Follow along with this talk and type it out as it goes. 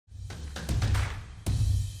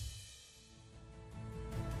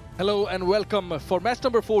Hello and welcome for match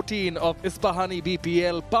number 14 of Isfahani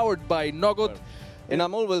BPL powered by knwKP.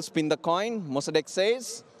 Inamul will spin the coin. Mossadegh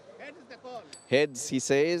says. Heads is the call. Heads, he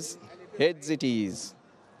says. Heads it is.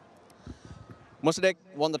 Mossadegh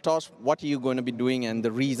won the toss. What are you going to be doing and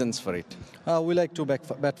the reasons for it? We like to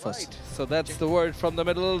bat first. Right. So that's the word from the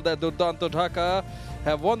middle that Durdanto Dhaka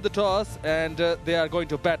have won the toss and they are going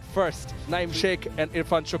to bat first. Naeem Sheikh and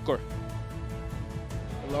Irfan Shukr.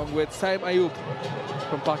 Along with Saim Ayub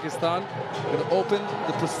from Pakistan, will open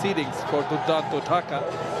the proceedings for Durdanto Dhaka.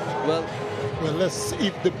 Well, let's see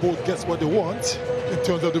if the boat gets what they want in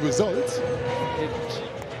terms of the result.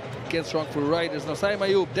 It gets wrongful riders. Now Saim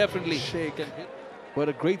Ayub definitely shake and hit. What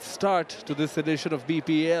a great start to this edition of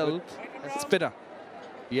BPL. Spinner.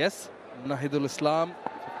 Yes, Nahidul Islam.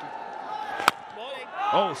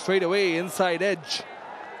 Oh, straight away, inside edge.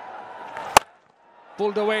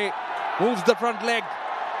 Pulled away, moves the front leg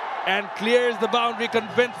and clears the boundary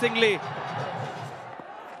convincingly.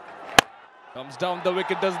 Comes down the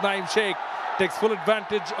wicket, does Naeem Sheikh. Takes full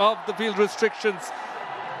advantage of the field restrictions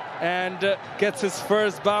and gets his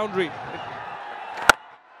first boundary.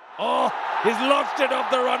 Oh, he's launched it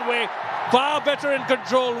off the runway. Far better in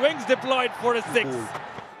control. Wings deployed for a 6. In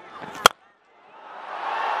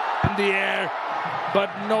the air,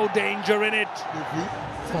 but no danger in it.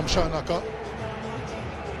 From Shanaka.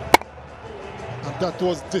 And that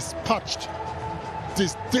was dispatched,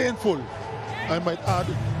 disdainful, I might add,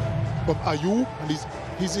 from Ayub,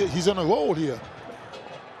 and he's on a roll here.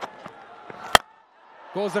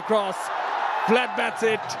 Goes across, flat bats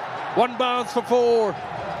it, 1 bounce for 4.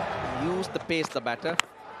 Use the pace, the batter.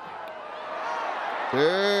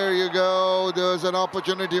 There you go. There's an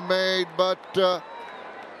opportunity made, but the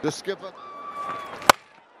skipper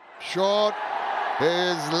short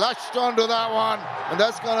is latched onto that one, and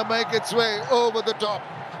that's going to make its way over the top.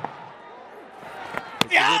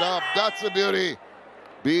 Picks it up. That's a beauty.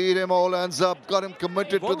 Beat him all ends up. Got him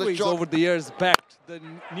committed to the Always shot. over the years backed the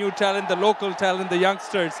new talent, the local talent, the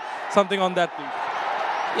youngsters, something on that thing.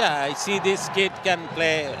 Yeah, I see this kid can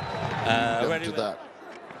play very to well. that.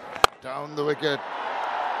 Down the wicket.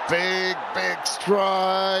 Big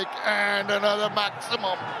strike, and another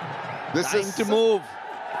maximum. This Time is to move.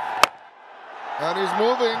 And he's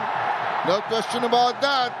moving. No question about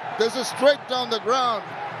that. This is straight down the ground.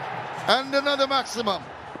 And another maximum.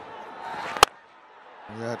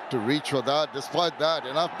 He had to reach for that. Despite that,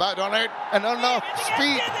 enough bat on it and enough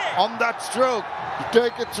speed on that stroke to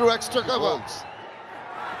take it through extra covers.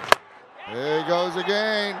 There he goes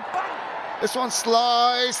again. This one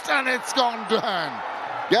sliced and it's gone to hand.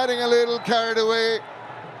 Getting a little carried away.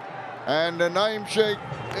 And Naeem Sheikh.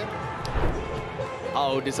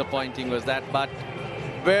 How disappointing was that? But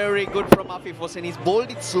very good from Afif Hussain. He's bowled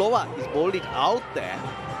it slower. He's bowled it out there,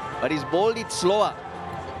 but he's bowled it slower.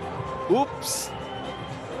 Oops.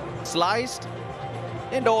 Sliced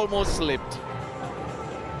and almost slipped.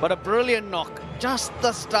 But a brilliant knock. Just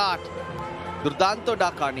the start. Durdanto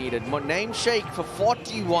Dhaka needed. Naeem Sheikh for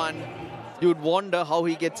 41. You'd wonder how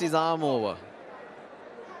he gets his arm over.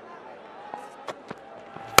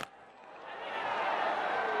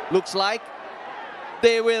 Looks like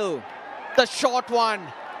they will. The short one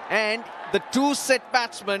and the 2 set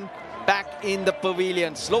batsmen back in the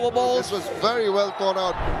pavilion. Slower balls. This was very well thought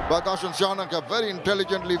out by Kashan Shanaka, very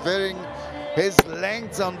intelligently varying his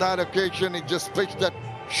lengths on that occasion. He just pitched that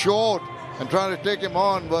short and trying to take him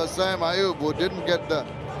on was Saim Ayub, who didn't get the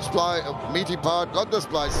meaty part, got the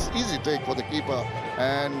splice. Easy take for the keeper.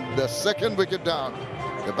 And the second wicket down.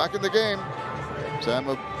 They're back in the game.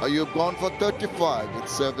 Saim Ayub gone for 35.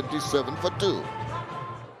 It's 77 for 2.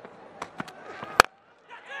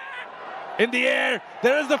 In the air,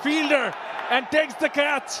 there is the fielder and takes the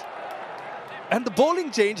catch. And the bowling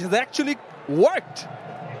change has actually worked.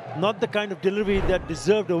 Not the kind of delivery that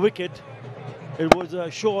deserved a wicket. It was a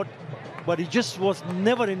short, but he just was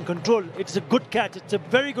never in control. It's a good catch. It's a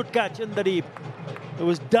very good catch in the deep. It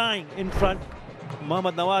was dying in front.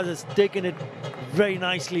 Mohammad Nawaz has taken it very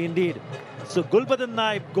nicely indeed. So Gulbadan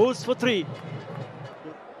Naib goes for 3.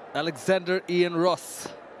 Alexander Ian Ross.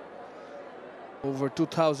 Over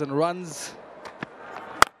 2,000 runs.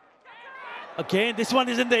 Again, this one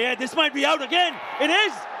is in the air. This might be out again. It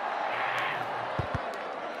is.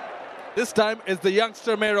 This time is the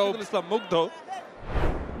youngster Mero Islam Mugdho.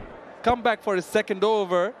 Come back for his second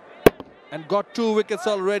over and got 2 wickets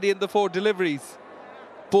already in the 4 deliveries.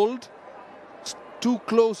 Pulled, too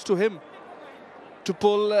close to him to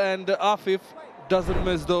pull, and Afif doesn't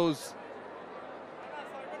miss those.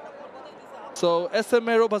 So SM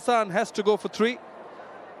Mero Hassan has to go for 3.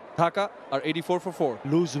 Dhaka are 84 for 4.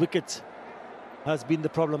 Loose wickets has been the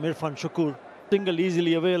problem. Irfan Shukr Single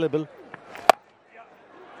easily available.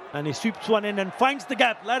 And he sweeps one in and finds the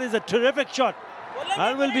gap. That is a terrific shot.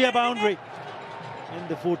 That will be a boundary in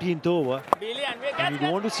the 14th over. And you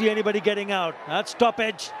don't want to see anybody getting out. That's top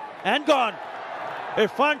edge and gone.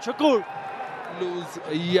 Irfan Shakur lose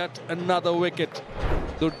yet another wicket.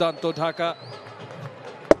 Durdanto Dhaka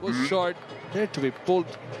was short, there to be pulled,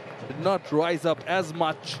 did not rise up as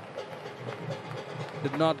much,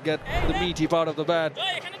 did not get the meaty part of the bat.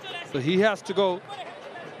 So he has to go.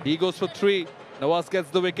 He goes for 3. Nawaz gets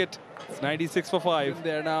the wicket. It's 96 for 5. In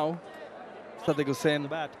there now. Sadiq Hussain.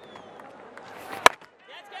 bat.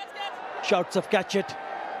 Shouts of catch it.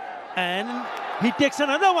 And he takes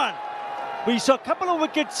another one. We saw a couple of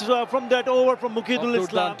wickets from that over from Mukhidul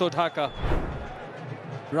Islam. Durdanto Dhaka.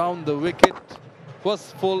 Round the wicket.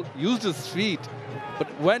 Was full, used his feet, but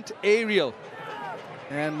went aerial.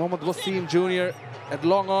 And Mohammad Wasim Jr. had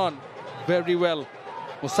long on very well.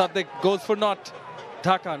 Musaddiq goes for naught.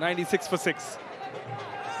 Dhaka 96 for 6.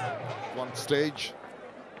 One stage.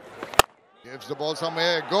 Gives the ball some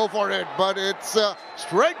air. Go for it. But it's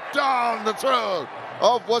straight down the throat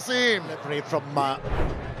of Wasim. Delivery from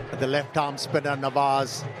the left-arm spinner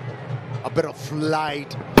Nawaz. A bit of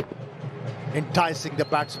flight. Enticing the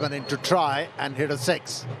batsman into try and hit a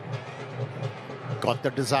 6. Got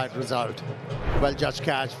the desired result. Well-judged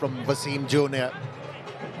catch from Wasim Jr.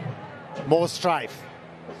 More strife.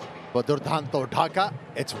 For Durdanto Dhaka,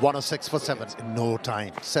 it's 106 for 7 in no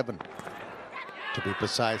time. 7 to be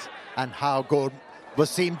precise. And how good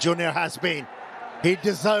Wasim Jr. has been. He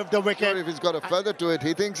deserved the wicket. Sure, if he's got a feather to it,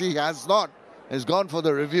 he thinks he has not. He's gone for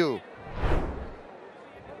the review.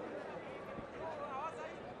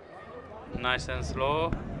 Nice and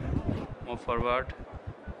slow. Move forward.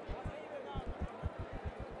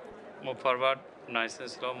 Move forward. Nice and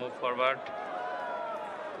slow. Move forward.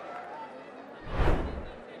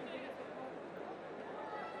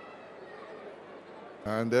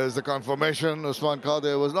 And there's the confirmation. Usman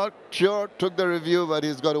Khader was not sure, took the review, but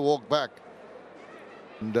he's got to walk back.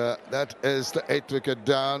 And that is the 8th wicket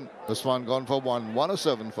down. Usman gone for 1.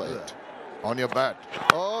 107 for 8. On your bat.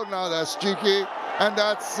 Oh, now that's cheeky. And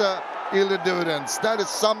that's yielded dividends. That is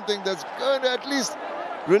something that's going to at least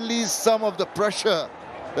release some of the pressure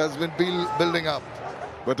that's been building up.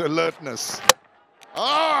 But alertness.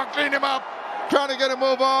 Oh, clean him up. Trying to get a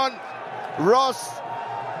move on. Ross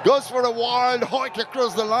goes for a wild hoik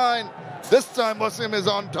across the line. This time Wasim is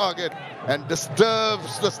on target and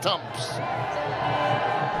disturbs the stumps.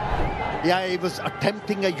 Yeah, he was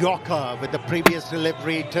attempting a yorker with the previous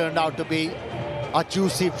delivery. Turned out to be a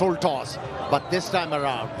juicy full toss. But this time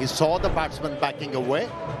around, he saw the batsman backing away.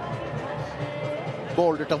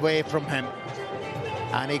 Bowled it away from him.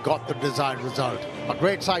 And he got the desired result. A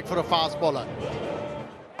great sight for a fast bowler.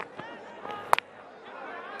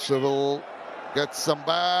 Civil gets some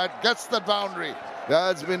bat, gets that boundary.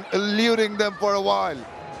 That's been eluding them for a while.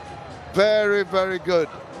 Very, very good.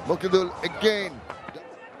 Mukhidul again.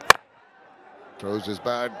 Throws his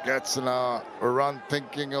bat, gets a run,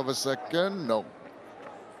 thinking of a second. No.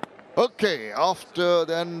 Okay, after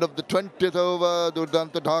the end of the 20th over,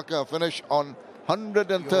 Durdanto Dhaka finish on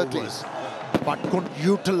 130. Overs, but couldn't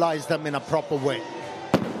utilize them in a proper way.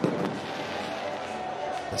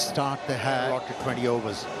 The start they had brought to 20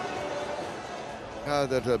 overs.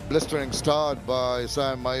 That blistering start by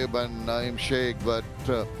Sam Mayub and Naeem Sheikh, but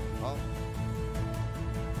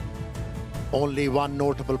only one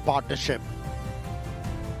notable partnership.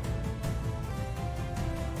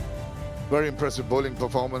 very impressive bowling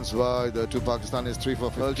performance by the two Pakistanis, 3 for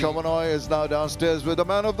 50. Well, Chamanoi is now downstairs with the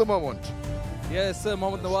man of the moment. Yes,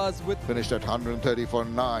 Mohammad Nawaz with finished at 130 for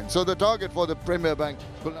 9. So the target for the Premier Bank.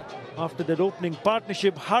 After that opening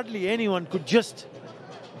partnership, hardly anyone could just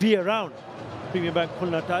be around. Premier Bank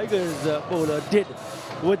Khulna Tigers bowler did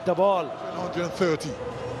with the ball. 130.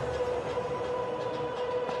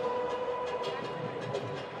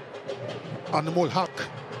 Anmol Haq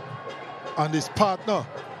and his partner,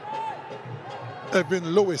 Evan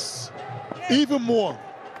Lewis, even more.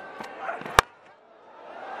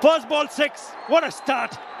 First ball 6, what a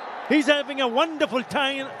start. He's having a wonderful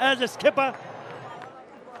time as a skipper.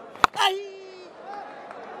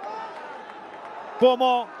 4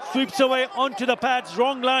 more, sweeps away onto the pads,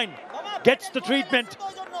 wrong line, gets the treatment.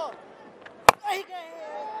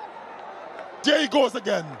 There he goes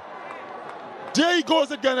again. There he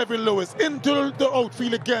goes again, Evan Lewis, into the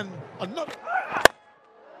outfield again. Another.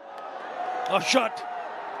 A shot.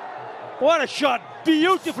 What a shot.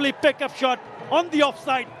 Beautifully pick up shot on the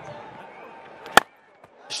offside.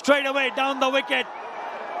 Straight away down the wicket.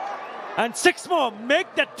 And 6 more.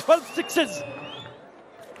 Make that 12 sixes.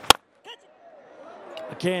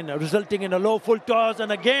 Again, resulting in a low full toss,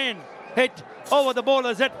 and again hit over the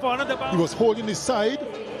bowler's head for another bounce. He was holding his side,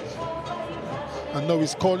 and now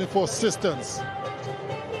he's calling for assistance.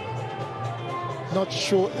 Not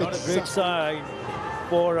sure. Not a great sign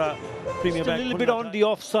for Premier Bank. A little bit on the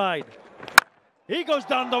offside. He goes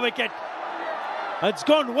down the wicket. It's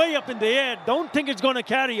gone way up in the air. Don't think it's going to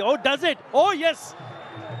carry. Oh, does it? Oh, yes,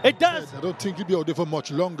 it does. I don't think he'll be out there for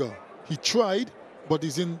much longer. He tried, but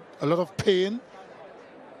he's in a lot of pain.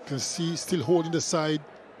 You can see still holding the side,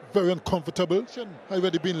 very uncomfortable.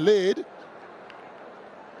 Already been laid.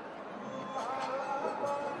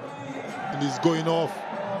 And he's going off,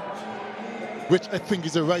 which I think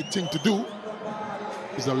is the right thing to do.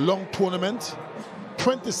 It's a long tournament.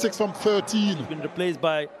 26 from 13. He's been replaced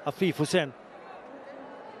by Afif Hussain.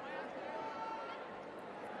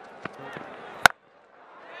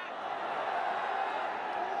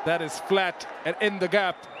 That is flat and in the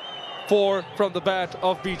gap. 4 from the bat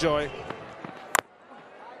of Bijoy.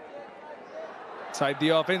 Side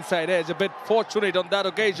the off, inside edge. A bit fortunate on that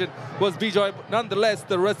occasion was Bijoy. Nonetheless,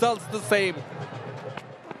 the results the same.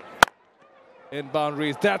 In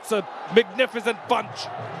boundaries. That's a magnificent punch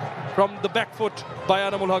from the back foot by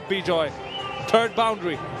Anamul Haq Bijoy. 3rd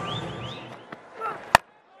boundary.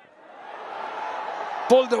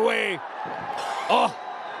 Pulled away. Oh,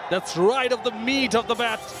 that's right of the meat of the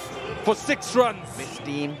bat for 6 runs. This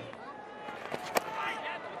team,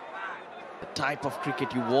 the type of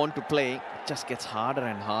cricket you want to play, it just gets harder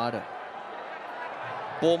and harder.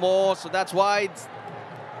 4 more, so that's wide.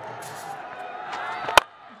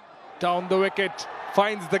 Down the wicket,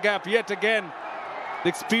 finds the gap yet again. The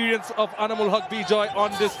experience of Anamul Haq Bijoy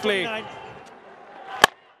on display.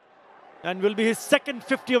 And will be his second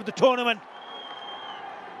 50 of the tournament.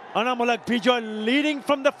 Anamul Haq Bijoy leading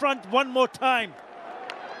from the front one more time.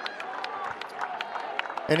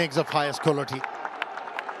 Innings of highest quality.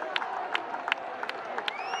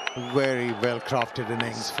 Very well crafted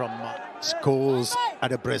innings from scores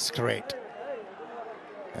at a brisk rate.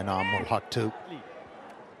 And Anamul Haq too.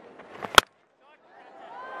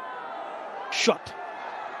 Shot.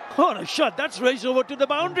 Oh, a shot. That's raised over to the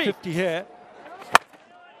boundary. 50 here.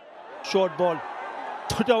 Short ball.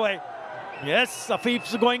 Put away. Yes,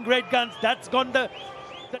 Afif's going great guns. That's gone the...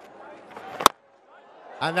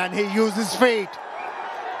 And then he uses feet.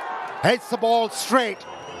 Hits the ball straight.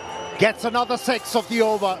 Gets another 6 of the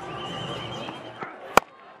over.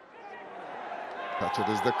 Catch it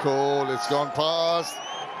is the call. It's gone past.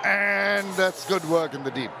 And that's good work in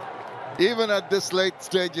the deep. Even at this late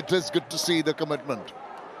stage, it is good to see the commitment.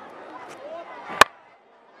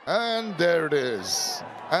 And there it is.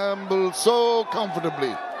 Amble so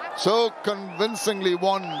comfortably, so convincingly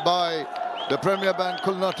won by the Premier Bank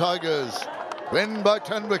Khulna Tigers. Win by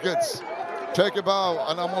 10 wickets. Take a bow,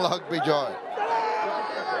 Anamul Haq Bijoy.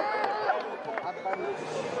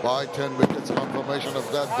 By 10 wickets, confirmation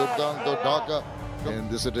of that Durdanto Dhaka in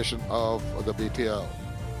this edition of the BPL.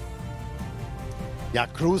 Yeah,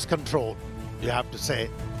 cruise control, you have to say.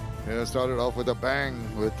 Yeah, started off with a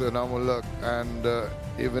bang with Anamul Haq and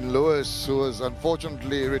even Lewis, who was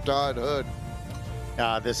unfortunately retired hurt.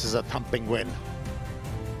 Yeah, this is a thumping win.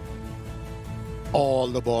 All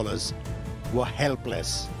the bowlers were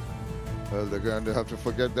helpless. Well, they're going to have to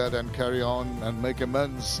forget that and carry on and make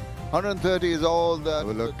amends. 130 is all that.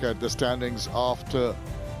 We'll look at the standings after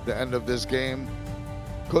the end of this game.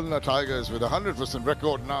 Khulna Tigers with a 100%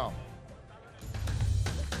 record now.